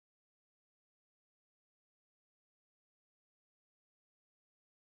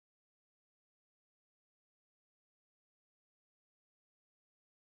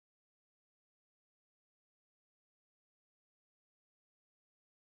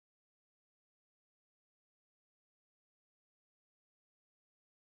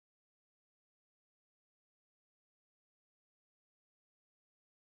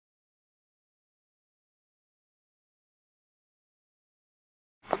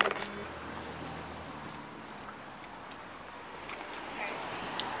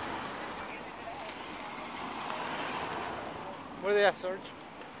Where are they at, Sarge?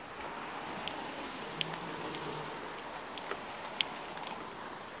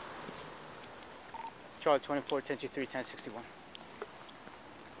 Charlie 24, 1023, 1061.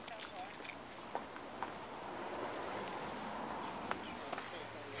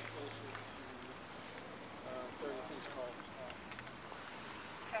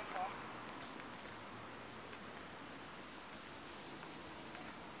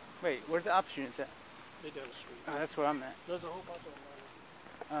 Wait, where's the ops units at? They down the street. Oh, that's where I'm at. There's a whole bunch of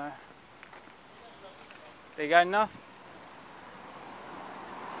them. They got enough?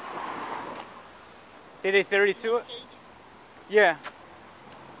 Did they 32 it? Yeah.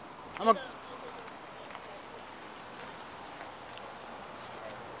 I'm a...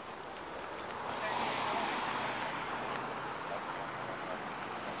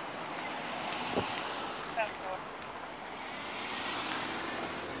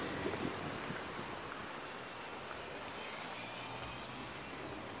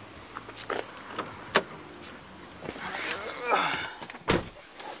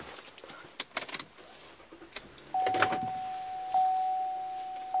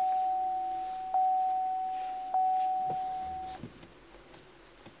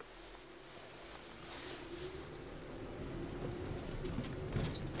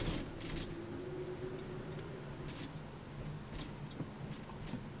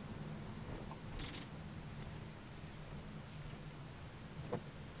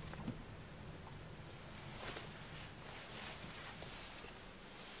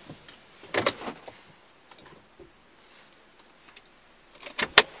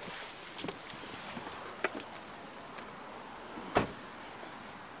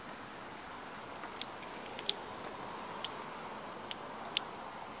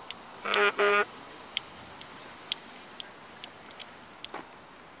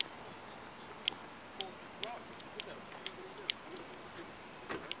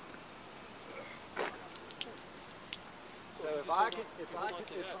 If I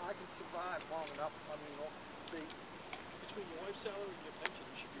can survive long enough, I mean, see. Between your wife's salary and your pension,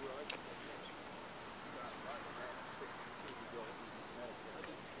 you should be right for 4 years.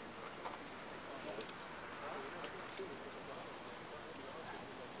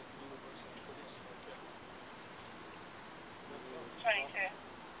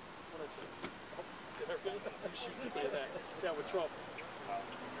 You should say that. Down with Trump.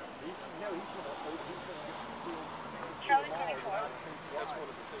 He's gonna get sealed. Charlie 24. That's one of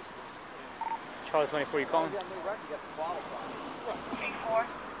the things. Charlie 24, you calling? 34.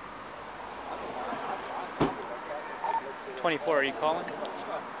 24, are you calling?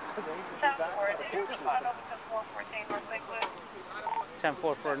 74. Did you respond over to 414 North Lakewood?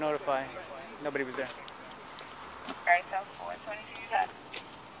 10-4 for notify. Nobody was there. Alright, 10-4. 22, you got it.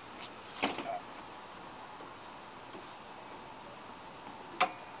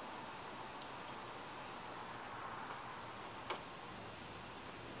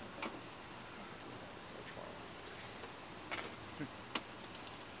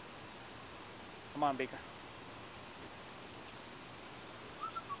 Come on, Baker.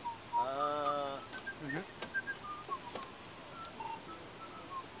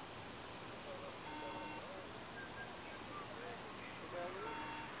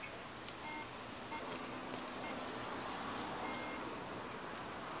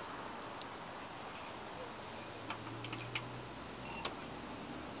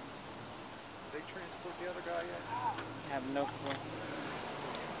 They transport the other guy yet? I have no clue.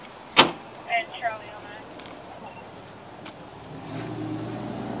 And Charlie on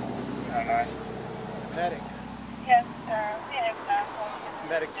that. Medic. Yes, sir. We have that.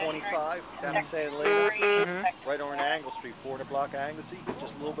 Medic 25, down in San Diego. Right on Angle Street, 4 block Anglesey,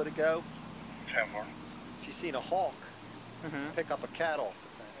 just a little bit ago. 10-4. She seen a hawk pick up a cat off the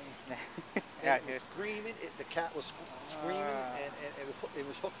fence. Yeah, And it was screaming, the cat was screaming, and it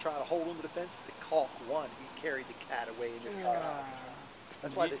was hooked trying to hold onto the fence. The hawk won. He carried the cat away into the sky.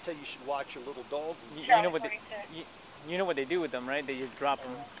 That's why they say you should watch your little dog. You know what you know what they do with them, right? They just drop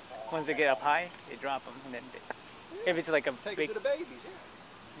them. Once they get up high, they drop them, and then if it's like a Take big. them to the babies. Yeah.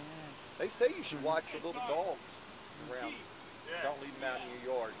 They say you should watch your little dogs around. Don't leave them out in your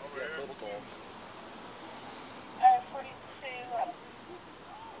yard. You got little dogs. 42.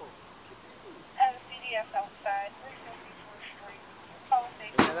 And the CDF outside.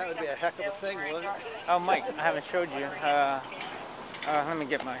 Yeah, that would be a heck of a thing, wouldn't it? Oh, Mike, I haven't showed you. Let me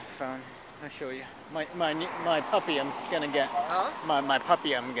get my phone. I'll show you. My puppy I'm gonna get. Huh? My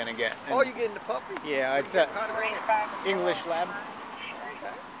puppy I'm gonna get. Oh, you getting the puppy? Yeah, it's a Kind English lab.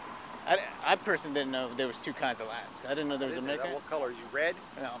 Okay. I personally didn't know there was two kinds of labs. I didn't know there was a American. What color is you? Red?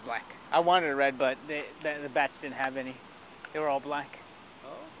 No, black. I wanted a red, but the bats didn't have any. They were all black. Oh,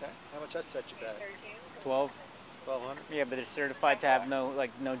 okay. How much that set you back? 12. 1,200. Yeah, but they're certified to have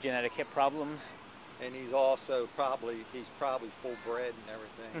no genetic hip problems. And he's also probably full bred and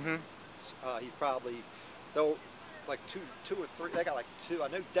everything. Mm-hmm. He's probably though like two or three. They got like two. I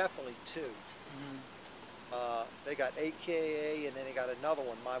know definitely two. They got AKA, and then they got another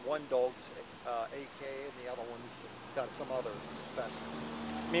one. My one dog's AKA, and the other one's got some other special.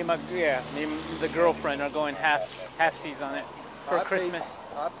 Me and the girlfriend are going half-seas on it for Christmas.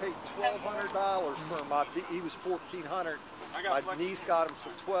 I paid $1,200 for my. He was $1,400. My niece got him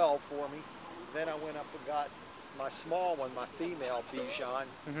for $12 for me. Then I went up and got my small one, my female Bichon.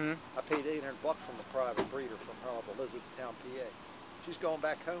 I paid $800 from the private breeder from her of Elizabethtown, PA. She's going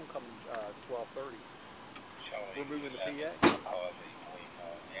back home come 12:30. We're moving to PA.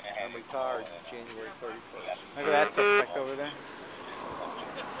 I'm retired January 31st. Look at that suspect over there.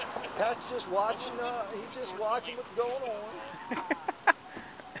 Cat's just watching. He's just watching what's going on.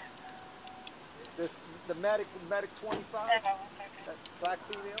 The medic 25. That black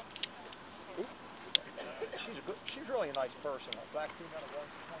female. She's really a nice person. A black female at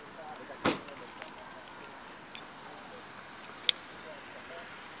 125.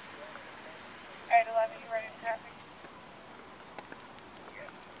 Alright, 11, you ready to copy?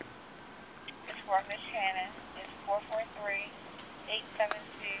 It's for Miss Shannon. It's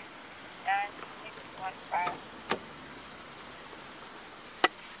 443-872-9615.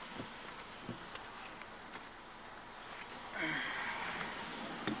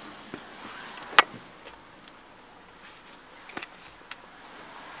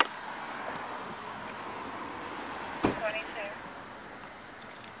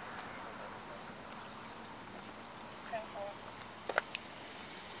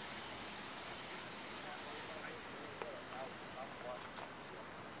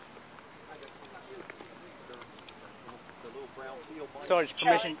 Sarge,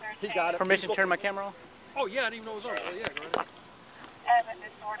 permission. He's got it. Permission to turn my camera off? Oh yeah, I didn't even know it was on. Oh yeah, go ahead. As a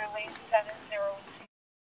disorderly 702.